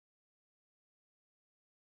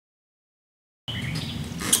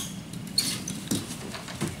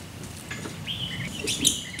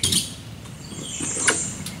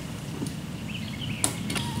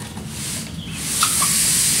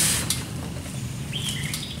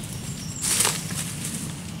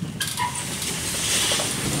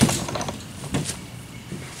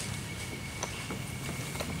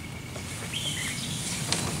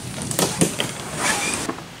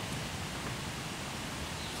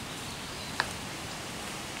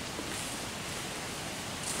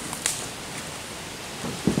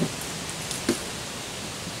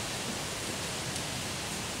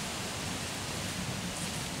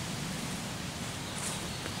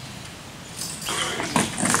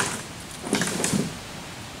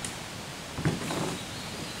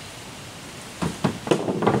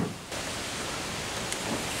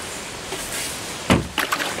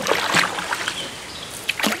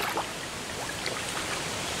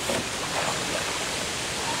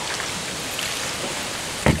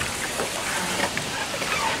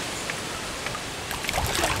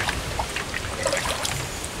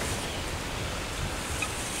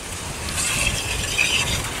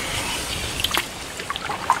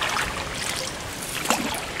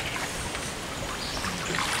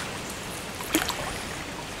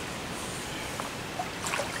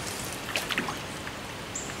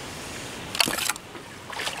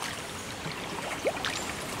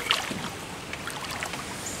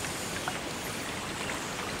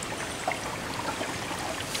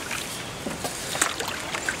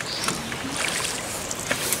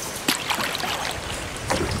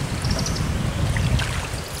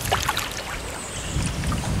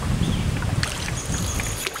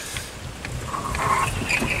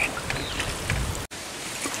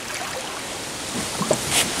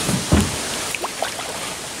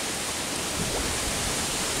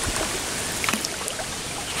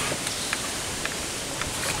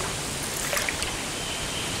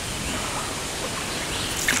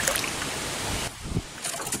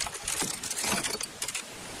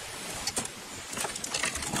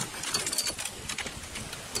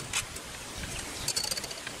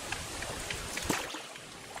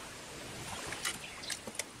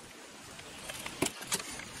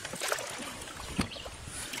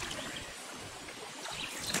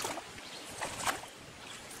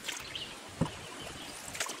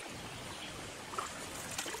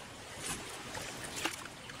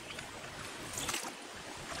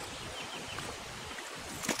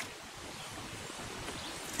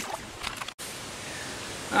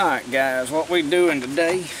Alright guys, what we doing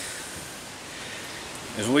today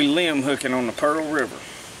is we limb hooking on the Pearl River.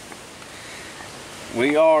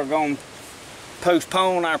 We are going to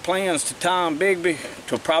postpone our plans to Tom Bigby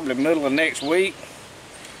till probably the middle of next week.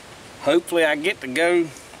 Hopefully I get to go.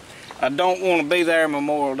 I don't want to be there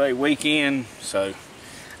Memorial Day weekend, so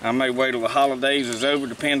I may wait till the holidays is over,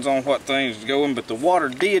 depends on what things are going, but the water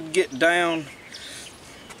did get down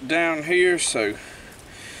here, so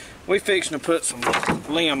we fixing to put some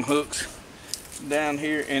limb hooks down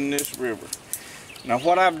here in this river. Now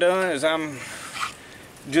what I've done is I'm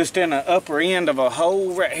just in the upper end of a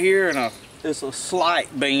hole right here, and it's a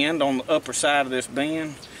slight bend on the upper side of this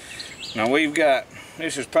bend. Now we've got,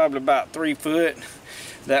 this is probably about 3 foot.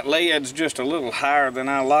 That lead's just a little higher than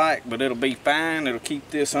I like, but it'll be fine. It'll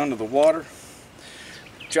keep this under the water.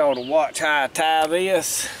 Want y'all to watch how I tie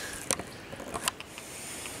this.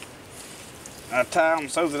 I tie them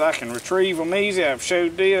so that I can retrieve them easy. I've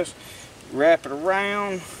showed this. Wrap it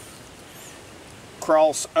around,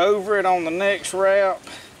 cross over it on the next wrap,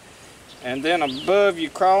 and then above you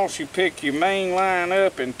cross, you pick your main line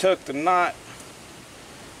up and tuck the knot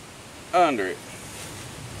under it.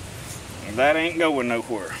 And that ain't going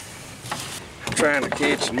nowhere. I'm trying to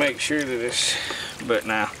catch and make sure that it's, but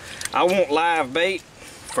now I want live bait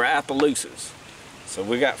for Appaloosas. So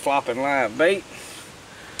we got flopping live bait.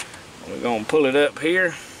 We're gonna pull it up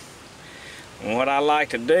here. And what I like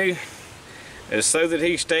to do is, so that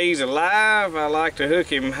he stays alive, I like to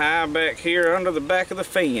hook him high back here under the back of the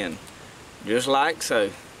fin. Just like so.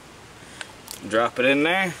 Drop it in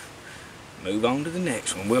there. Move on to the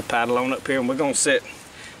next one. We'll paddle on up here and we're gonna set,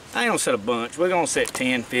 I ain't gonna set a bunch, we're gonna set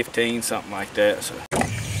 10, 15, something like that. So.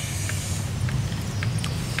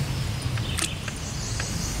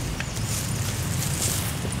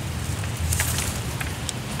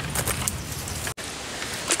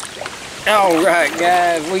 Alright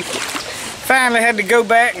guys, we finally had to go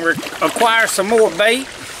back and acquire some more bait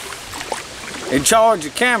and charge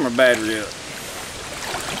the camera battery up.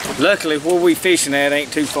 Luckily where we fishing at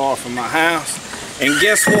ain't too far from my house. And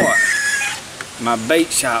guess what? My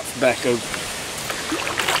bait shop's back open.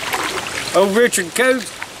 Old Richard Coates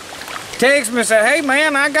texted me and said, hey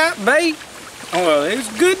man, I got bait. Oh, well, it's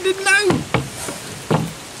good to know.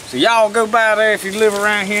 So y'all go by there if you live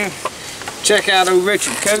around here. Check out old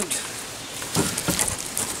Richard Coates.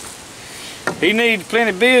 He needs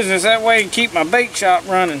plenty of business, that way he can keep my bait shop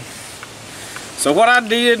running. So what I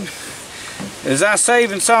did is I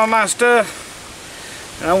saving some of my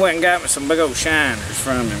stuff, and I went and got me some big old shiners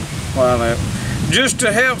from him while that, just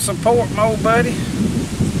to help support my old buddy.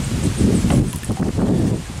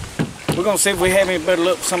 We're gonna see if we have any better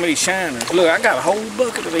luck with some of these shiners. Look, I got a whole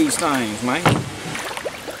bucket of these things, man.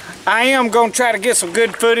 I am gonna try to get some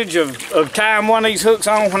good footage of tying one of these hooks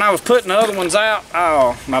on. When I was putting the other ones out,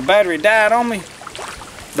 my battery died on me.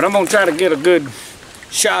 But I'm gonna try to get a good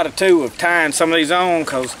shot or two of tying some of these on,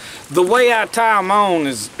 because the way I tie them on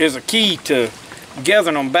is a key to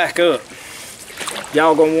gathering them back up.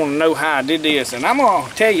 Y'all gonna wanna know how I did this. And I'm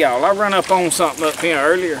gonna tell y'all, I run up on something up here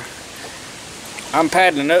earlier. I'm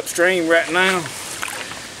paddling upstream right now.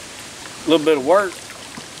 A little bit of work,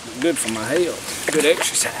 good for my health. Good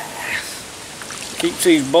exercise. Keeps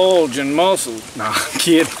these bulging muscles. No, I'm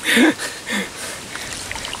kidding.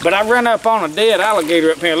 But I run up on a dead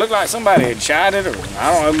alligator up here. It looked like somebody had shot it, or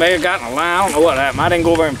I don't know, may have gotten a line. I don't know what happened. I didn't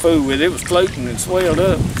go over and fool with it. It was floating and swelled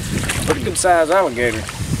up. Pretty good sized alligator.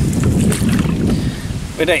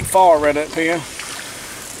 It ain't far right up here.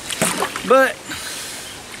 But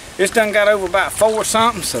it's done got over about 4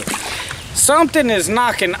 something, so something is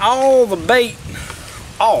knocking all the bait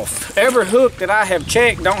off. Every hook that I have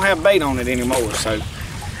checked don't have bait on it anymore, so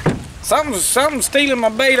something's stealing my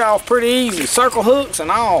bait off pretty easy, circle hooks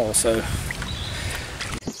and all. So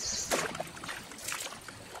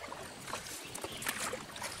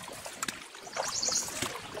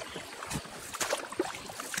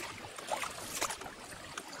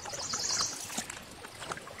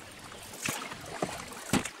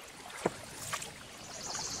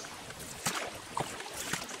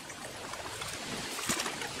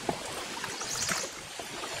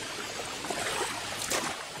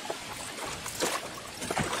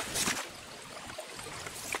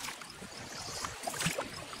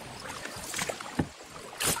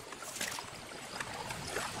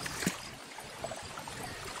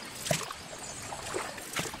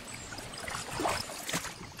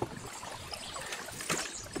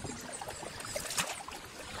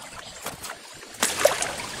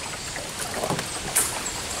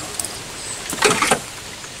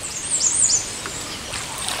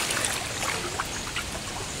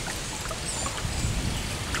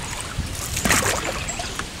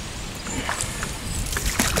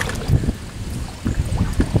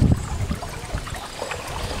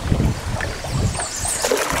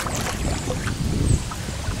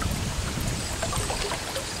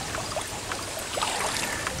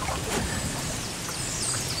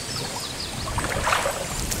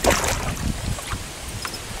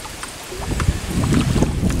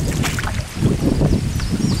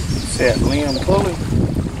that limb pulling.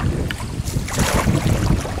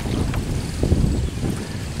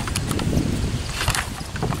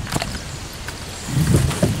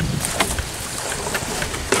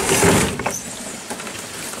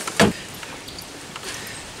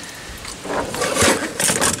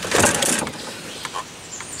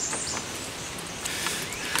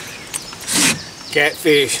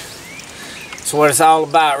 Catfish. That's what it's all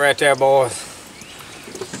about right there, boys.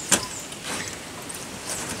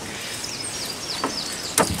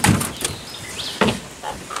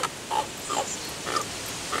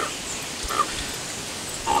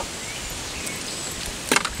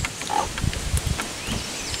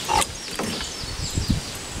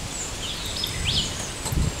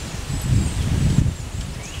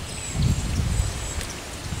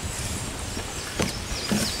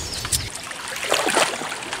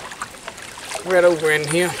 Right over in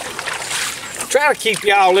here. Try to keep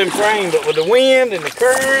y'all in frame, but with the wind and the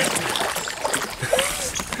current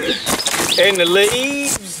and the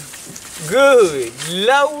leaves, good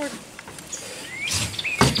Lord,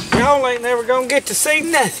 y'all ain't never gonna get to see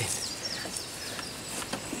nothing.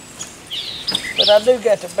 But I do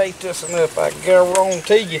got to bait this one up, I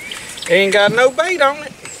guarantee you. Ain't got no bait on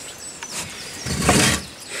it.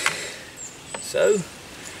 So,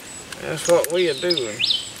 that's what we are doing.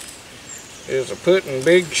 Is putting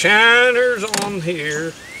big shiners on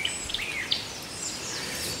here.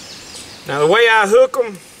 Now the way I hook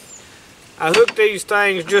them, I hook these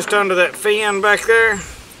things just under that fin back there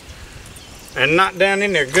and not down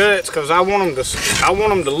in their guts, because I want them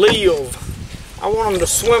to live. I want them to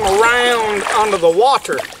swim around under the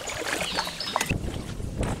water.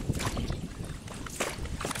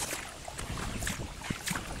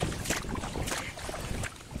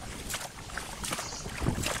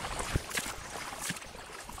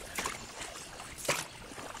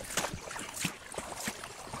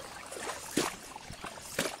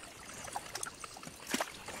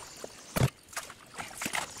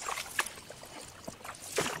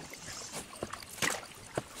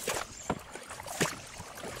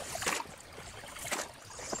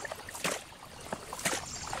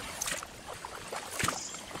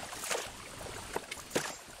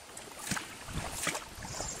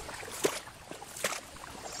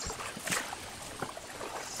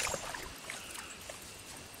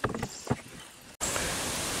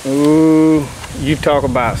 Ooh, you talk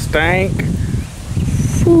about stank.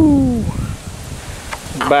 Whew.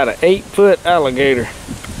 About an 8-foot alligator.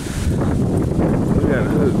 We got a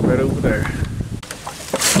hook right over there.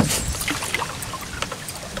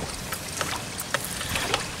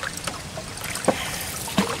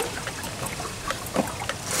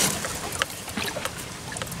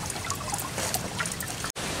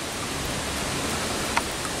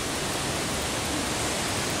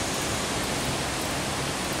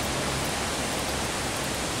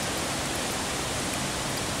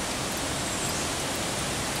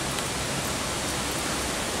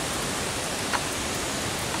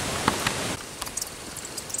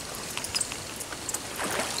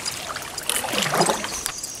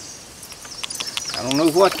 I don't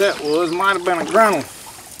know what that was. Might have been a grennel.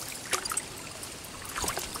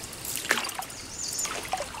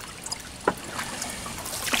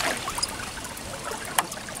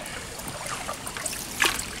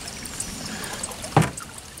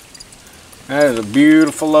 That is a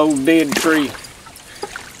beautiful old dead tree.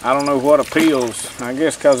 I don't know what appeals. I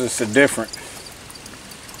guess because it's so different.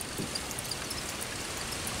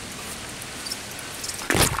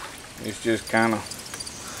 It's just kind of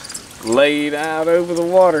laid out over the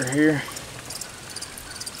water here.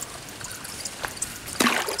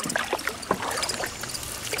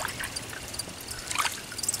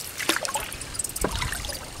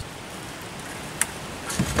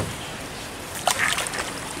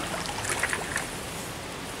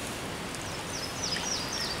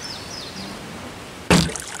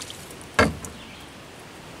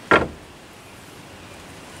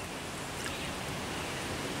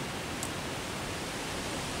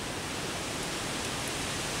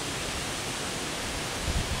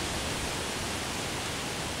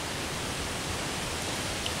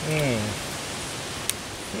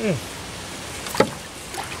 Well,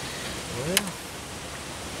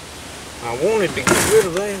 I wanted to get rid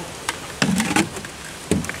of that.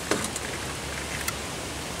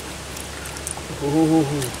 Ooh.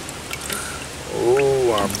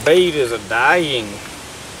 Oh, our bait is a dying.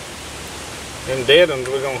 Them dead ones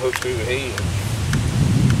we're gonna hook through the head.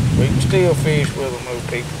 We can still fish with them, though,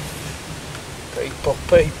 people.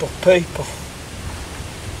 People.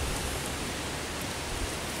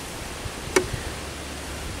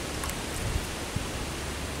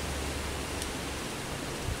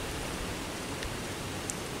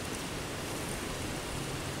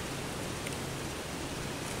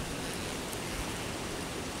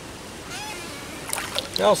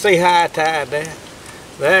 Y'all see how I tied that?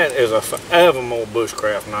 That is a forevermore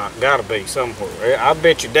bushcraft knot. Gotta be somewhere. I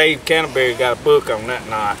bet you Dave Canterbury got a book on that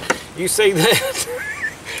knot. You see that?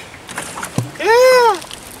 Yeah.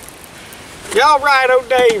 Y'all write old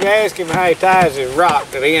Dave, ask him how he ties his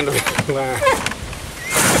rock to the end of his line.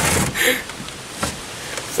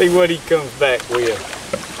 See what he comes back with.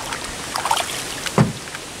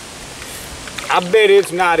 I bet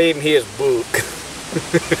it's not in his book.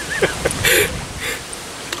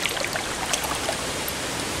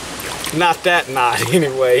 Not that knot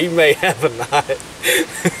anyway. He may have a knot.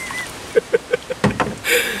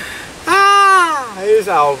 It's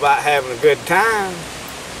all about having a good time.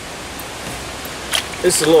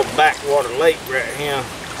 This is a little backwater lake right here.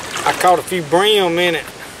 I caught a few brim in it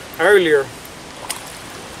earlier.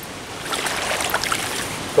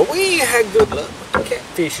 But we ain't had good luck with the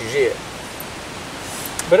catfishes yet.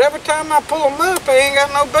 But every time I pull them up, they ain't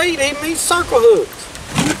got no bait. Even these circle hooks.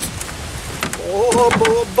 Oh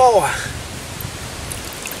boy, boy.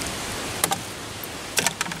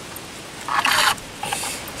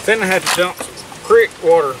 Then I had to dump some creek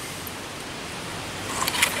water.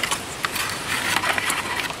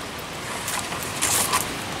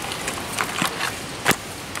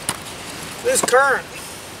 This current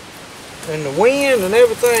and the wind and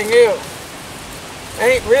everything else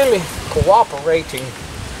ain't really cooperating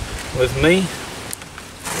with me.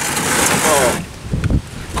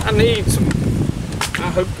 I need some, I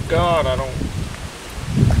hope to God I don't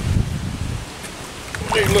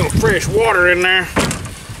need a little fresh water in there.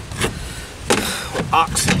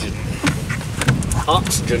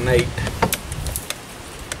 Oxygenate.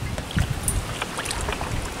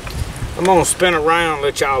 I'm gonna spin around and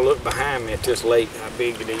let y'all look behind me at this lake, how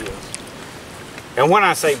big it is. And when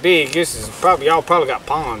I say big, this is probably, y'all probably got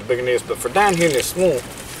ponds bigger than this, but for down here in this swamp,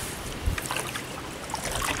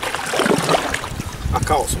 I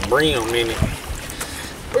caught some brim in it.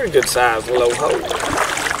 Pretty good sized little hole.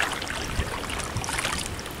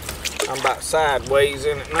 I'm about sideways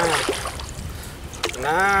in it now.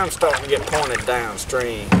 Now I'm starting to get pointed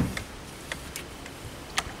downstream.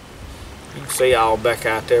 You can see all back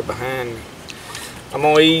out there behind me. I'm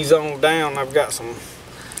gonna ease on down. I've got some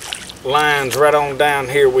lines right on down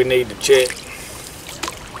here we need to check.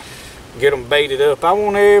 Get them baited up. I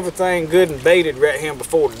want everything good and baited right here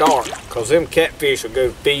before dark, because them catfish will go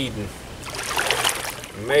feeding.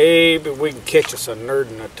 Maybe we can catch us a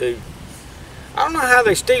nerding or two. I don't know how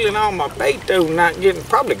they're stealing all my bait though, not getting,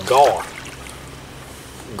 probably gar.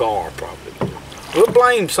 Gar probably. We'll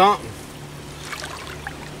blame something.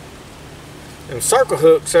 Them circle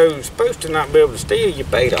hooks, so you're supposed to not be able to steal your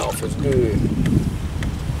bait off as good.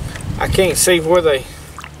 I can't see where they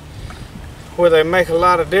make a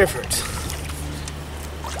lot of difference.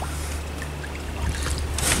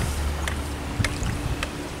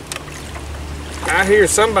 I hear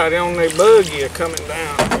somebody on their buggy coming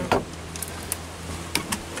down.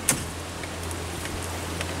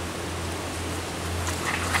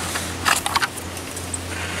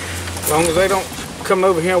 As long as they don't come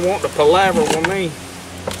over here and want to palaver with me,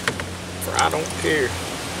 for I don't care.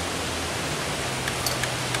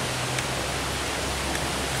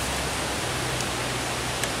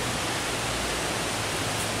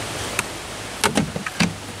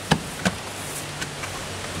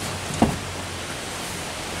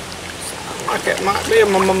 Like that might be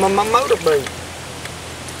my motorboat.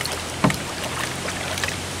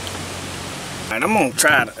 Alright, I'm gonna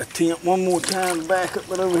try to attempt one more time to back up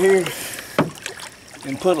right over here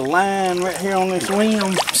and put a line right here on this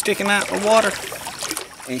limb sticking out in the water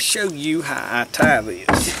and show you how I tie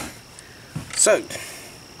this. So,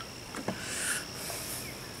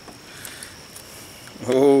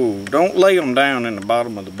 don't lay them down in the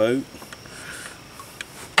bottom of the boat.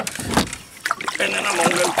 And then I'm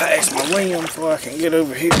gonna go past my limb so I can get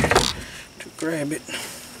over here to grab it.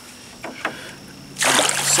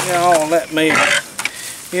 See all that metal.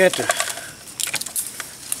 You have to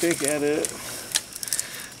pick that up.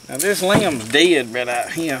 Now this limb's dead right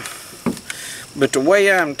out here. But the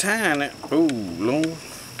way I'm tying it, oh Lord.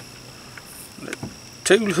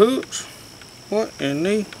 2 hooks? What in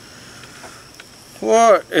the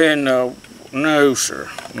no sir.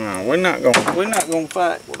 No, we're not gonna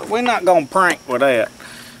fight with it. We're not gonna prank with that.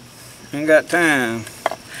 Ain't got time.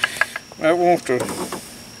 I want to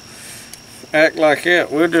act like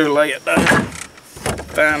that. We'll just lay it down.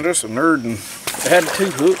 Find us a nerd and it had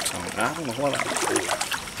 2 hooks on it. I don't know what I would do.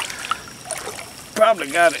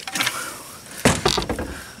 Probably got it.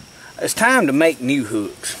 It's time to make new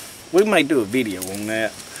hooks. We may do a video on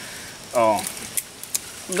that.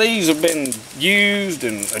 These have been used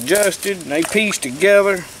and adjusted and they pieced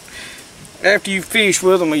together. after you fish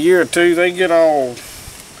with them a year or two, they get all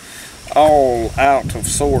out of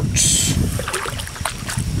sorts.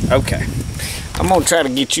 Okay, I'm gonna try to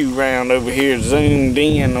get you around over here, zoomed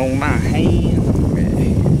in on my hand.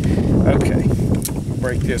 Okay,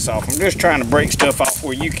 break this off. I'm just trying to break stuff off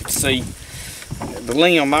where you can see the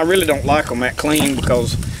limb. I really don't like them that clean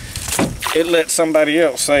because it lets somebody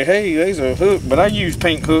else say, hey, there's a hook, but I use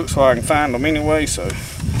pink hooks so I can find them anyway, so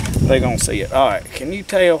they're gonna see it. All right, can you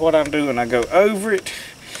tell what I'm doing? I go over it,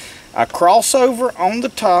 I cross over on the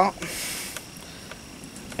top,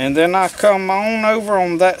 and then I come on over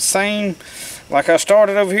on that same, like I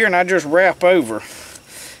started over here, and I just wrap over.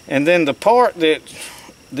 And then the part that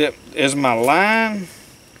is my line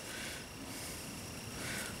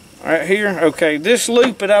right here, okay, this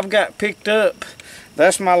loop that I've got picked up,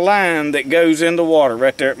 that's my line that goes in the water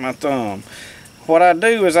right there at my thumb. What I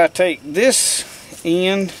do is I take this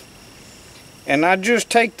end and I just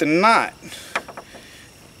take the knot.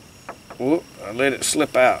 Whoop, I let it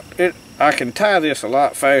slip out. I can tie this a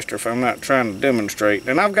lot faster if I'm not trying to demonstrate.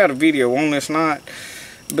 And I've got a video on this knot.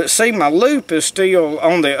 But see, my loop is still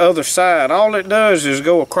on the other side. All it does is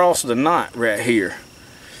go across the knot right here.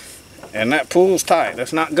 And that pulls tight.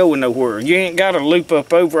 That's not going nowhere. You ain't got to loop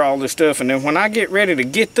up over all this stuff. And then when I get ready to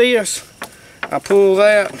get this, I pull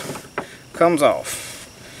that, comes off.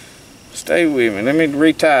 Stay with me. Let me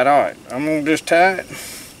retie it. All right, I'm going to just tie it.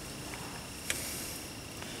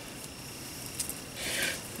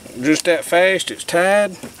 Just that fast, it's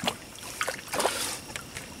tied.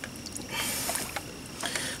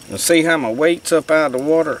 And see how my weight's up out of the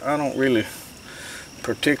water? I don't really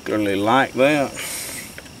particularly like that.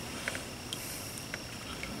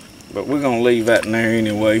 But we're gonna leave that in there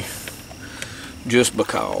anyway. Just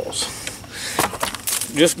because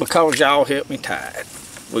y'all helped me tie it.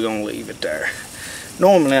 We're gonna leave it there.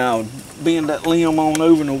 Normally I'll bend that limb on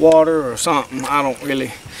over in the water or something. I don't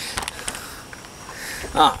really.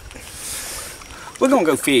 Alright. We're gonna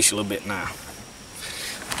go fish a little bit now.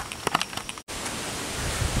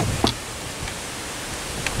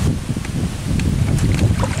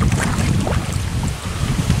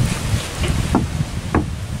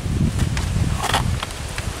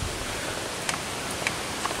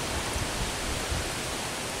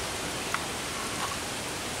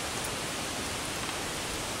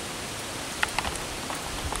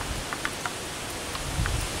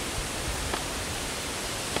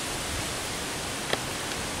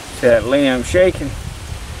 That limb shaking,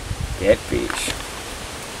 catfish.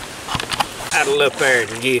 Paddle up there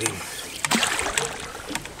to get him.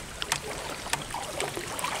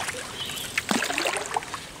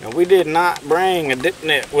 Now we did not bring a dip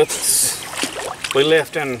net with us. We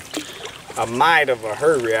left in a mite of a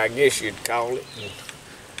hurry, I guess you'd call it. And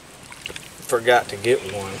forgot to get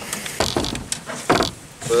one.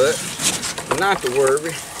 But not to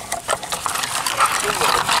worry.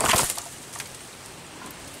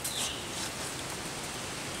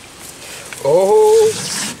 Oh,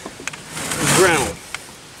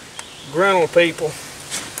 grennel people,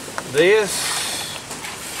 this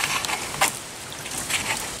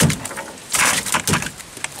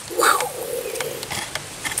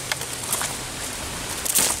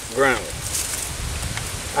grennel.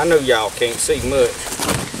 I know y'all can't see much.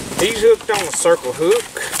 He's hooked on a circle hook.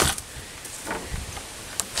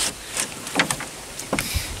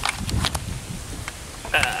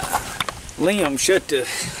 Limb shut the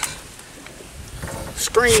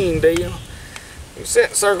screen deal. You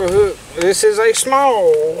set circle hook. This is a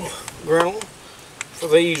small grennel for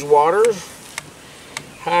these waters.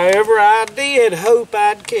 However, I did hope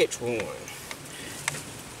I'd catch one.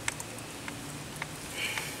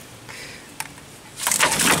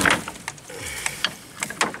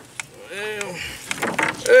 Well,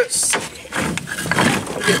 let's see.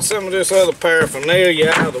 I'll get some of this other paraphernalia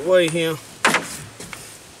out of the way here.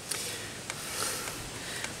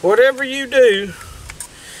 Whatever you do,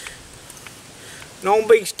 don't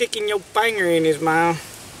be sticking your finger in his mouth,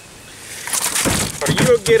 or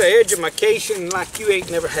you'll get an education like you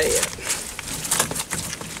ain't never had.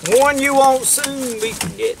 One you won't soon be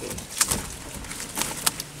forgetting.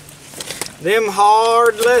 Them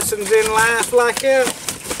hard lessons in life like that,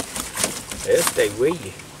 they'll stay with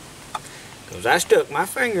you. Because I stuck my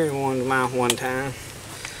finger in one's mouth one time.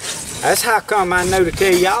 That's how come I know to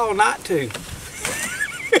tell y'all not to.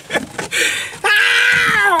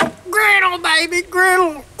 Ow! Grennel, baby,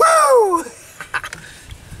 grennel! Woo!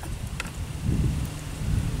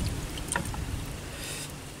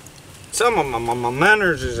 Some of my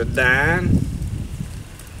manners is a dying.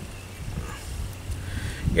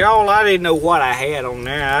 Y'all, I didn't know what I had on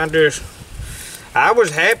there. I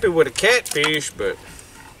was happy with a catfish, but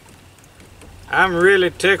I'm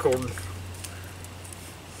really tickled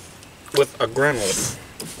with a grennel.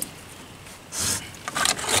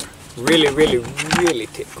 Really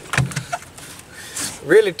tickled.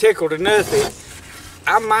 Really tickled enough that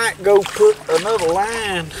I might go put another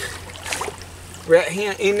line right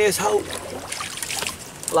here in this hole.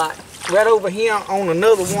 Like right over here on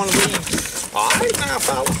another one of these. Alright now,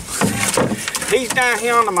 fella. He's down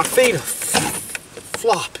here under my feet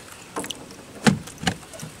flopping.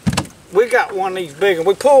 We got one of these big ones.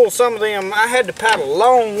 We pulled some of them. I had to paddle a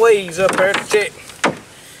long ways up there to check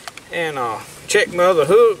and check my other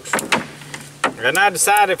hooks. And I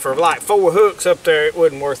decided for like 4 hooks up there it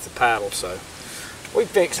wasn't worth the paddle, so I'm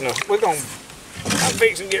fixing to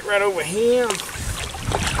get right over here.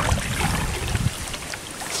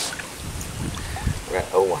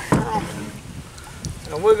 Right over here.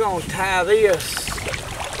 And we're gonna tie this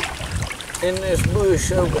in this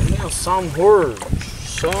bush over here somewhere.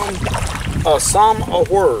 Some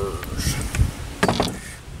words.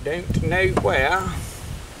 Don't know where.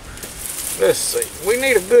 Let's see. We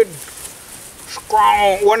need a good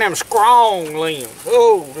strong, one of them strong limbs.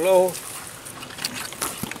 Oh Lord.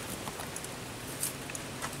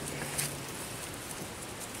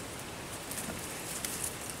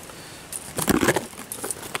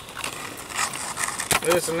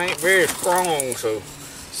 This one ain't very strong, so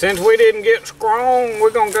since we didn't get strong,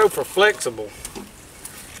 we're gonna go for flexible.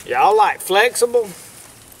 Y'all like flexible?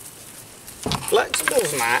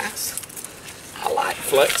 Flexible's nice. I like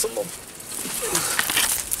flexible.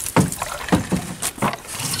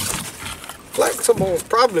 Flexible is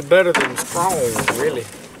probably better than strong, really.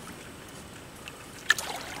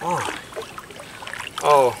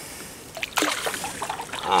 Oh.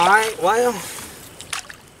 Alright, well.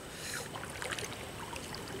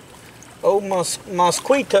 Oh,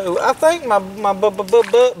 mosquito. I think my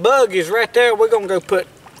bug is right there. We're going to go put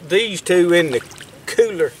these two in the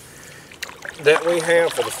cooler that we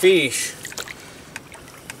have for the fish.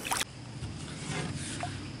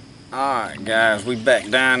 Alright guys, we back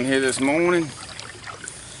down here this morning.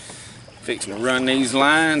 Fixing to run these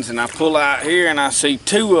lines, and I pull out here and I see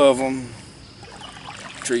 2 of them.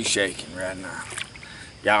 Tree shaking right now.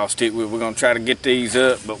 Y'all stick with it. We're going to try to get these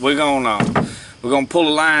up, but we're going to pull the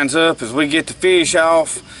lines up as we get the fish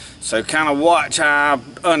off. So kind of watch how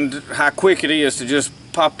quick it is to just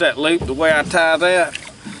pop that loop the way I tie that.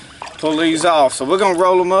 Pull these off. So we're going to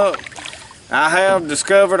roll them up. I have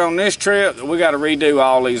discovered on this trip that we got to redo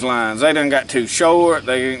all these lines. They done got too short.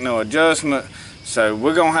 They ain't no adjustment. So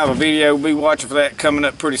we're going to have a video. We'll be watching for that coming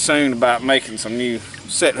up pretty soon about making some new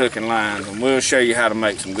set hooking lines. And we'll show you how to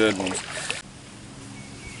make some good ones.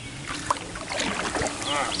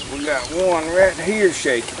 We got one right here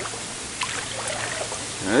shaking.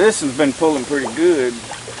 Now this one's been pulling pretty good,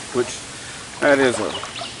 which that is a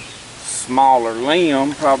smaller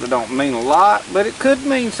limb. Probably don't mean a lot, but it could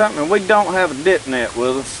mean something. We don't have a dip net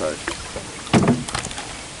with us, so.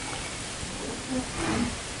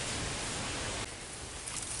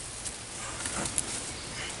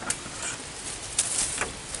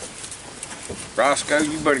 Roscoe,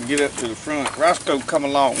 you better get up to the front. Roscoe come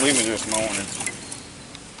along with me this morning.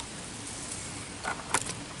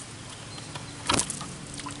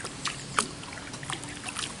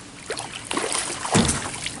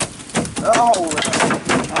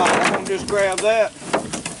 I'm gonna just grab that.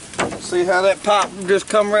 See how that pop just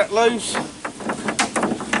come right loose?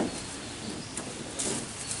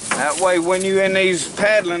 That way when you in these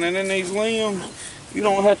paddling and in these limbs, you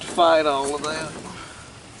don't have to fight all of that.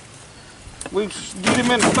 We get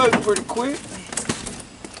him in the boat pretty quick.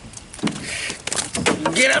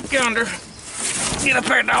 Get up yonder. Get up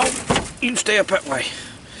there, dog. You can stay up that way.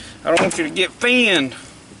 I don't want you to get finned.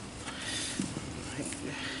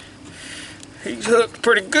 He's hooked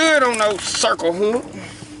pretty good on those circle hook.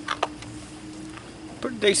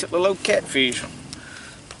 Pretty decent little old catfish.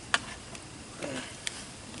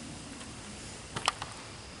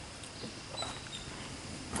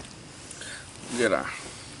 Get our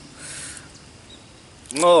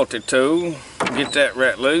multi-tool. Get that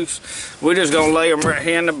right loose. We're just gonna lay them right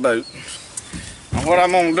here in the boat. And what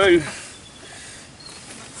I'm gonna do,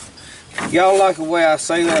 y'all like the way I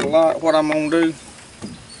say that a lot. What I'm gonna do,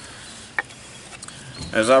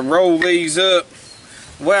 as I roll these up,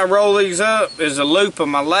 the way I roll these up is the loop of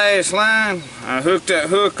my last line. I hook that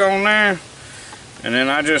hook on there, and then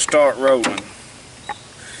I just start rolling.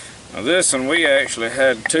 Now this one, we actually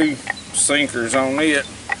had 2 sinkers on it.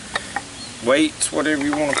 Weights, whatever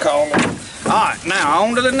you want to call them. Alright, now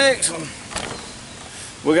on to the next one.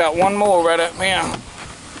 We got one more right up here.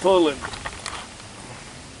 Pull it.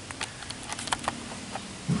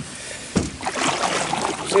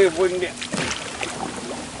 See if we can get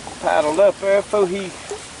paddled up there before he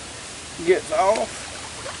gets off.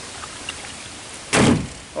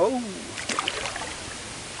 Oh.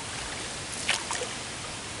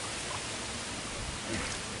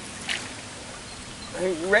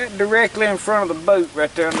 Right directly in front of the boat,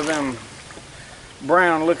 right there under them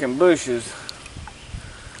brown looking bushes.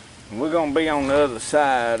 We're gonna be on the other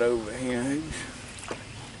side over here.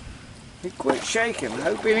 He quit shaking. I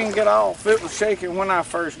hope he didn't get off. It was shaking when I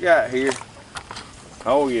first got here.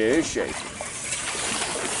 Oh yeah, it's shaking.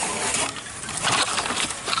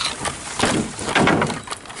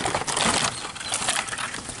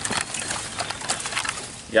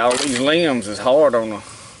 Y'all, these limbs is hard on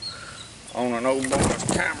an old boy's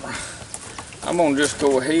camera. I'm gonna just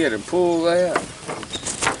go ahead and pull that.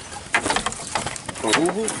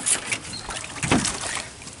 Ooh.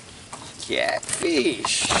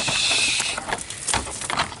 Catfish.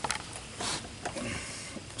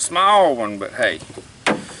 Small one, but hey,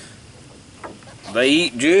 they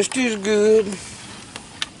eat just as good. In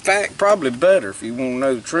fact, probably better if you want to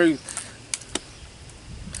know the truth.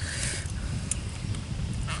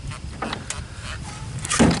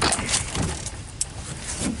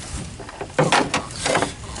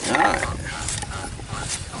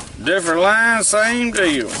 Different line, same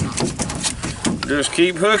deal. Just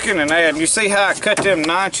keep hooking and adding. You see how I cut them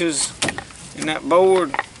notches in that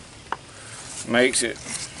board? Makes it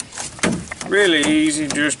really easy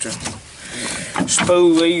just to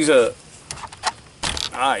spool these up.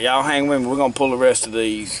 Alright, y'all hang with me. We're gonna pull the rest of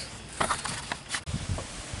these.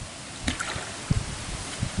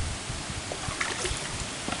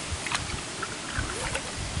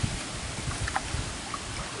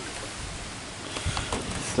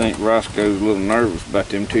 I think Roscoe's a little nervous about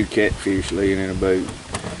them two catfish laying in a boat.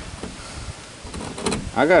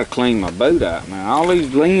 I gotta clean my boat out, man. All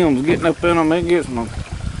these limbs getting up in them, it gets my...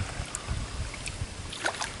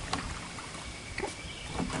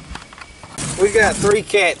 We got 3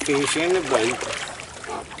 catfish in the boat.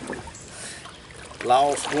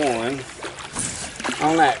 Lost one.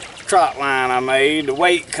 On that trot line I made, the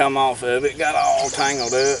weight come off of it, got all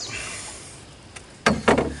tangled up.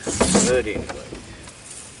 But anyway.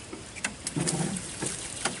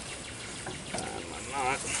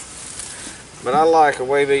 But I like the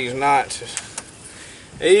way these knots is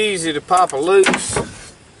easy to pop a loose,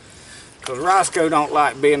 because Roscoe don't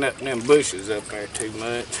like being up in them bushes up there too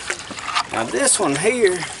much. Now this one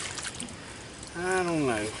here, I don't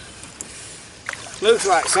know. Looks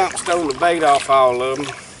like something stole the bait off all of them.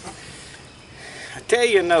 I tell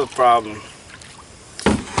you another problem.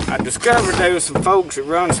 I discovered there was some folks that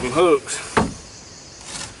run some hooks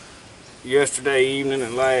yesterday evening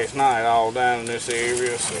and last night all down in this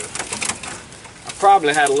area, so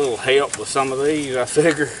probably had a little help with some of these, I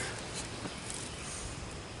figure.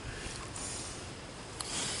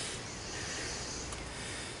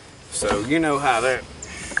 So you know how that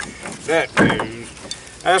goes.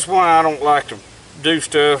 That's why I don't like to do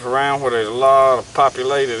stuff around where there's a lot of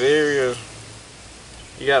populated areas.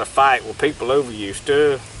 You gotta fight with people over your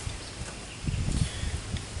stuff.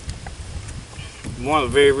 One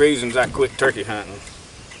of the very reasons I quit turkey hunting.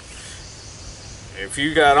 If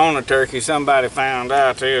you got on a turkey, somebody found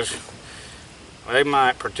out this, they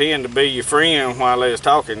might pretend to be your friend while they're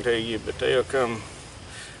talking to you, but they'll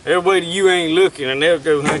wait till you ain't looking and they'll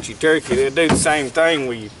go hunt your turkey. They'll do the same thing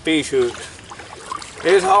with your fish hooks.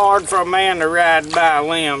 It's hard for a man to ride by a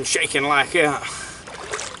limb shaking like that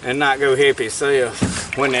and not go help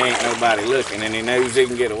himself when there ain't nobody looking and he knows he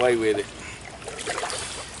can get away with it.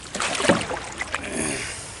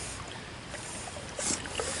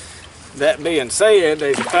 That being said,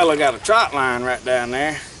 there's a fella got a trot line right down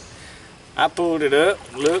there. I pulled it up,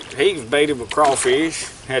 looked, he was baited with crawfish,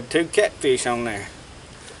 had 2 catfish on there.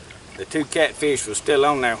 The 2 catfish was still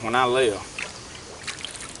on there when I left.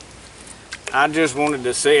 I just wanted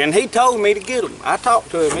to see, and he told me to get them. I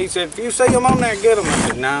talked to him, he said, if you see them on there, get them. I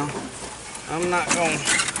said, no, I'm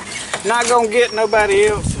not gonna get nobody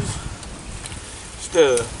else's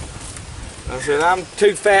stuff. I said, I'm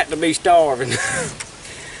too fat to be starving.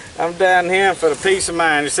 I'm down here for the peace of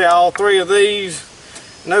mind. You see all 3 of these,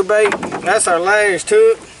 no bait. That's our last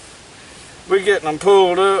hook. We're getting them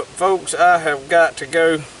pulled up. Folks, I have got to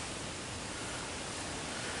go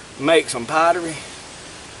make some pottery.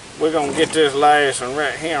 We're gonna get this last one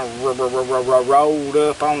right here rolled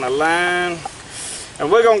up on the line.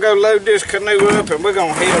 And we're gonna go load this canoe up and we're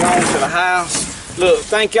gonna head on to the house. Look,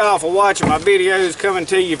 thank y'all for watching my videos coming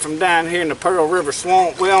to you from down here in the Pearl River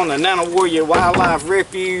Swamp. We're on the Nana Warrior Wildlife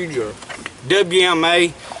Refuge, or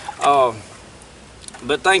WMA.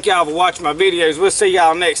 But thank y'all for watching my videos. We'll see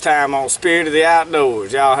y'all next time on Spirit of the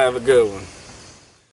Outdoors. Y'all have a good one.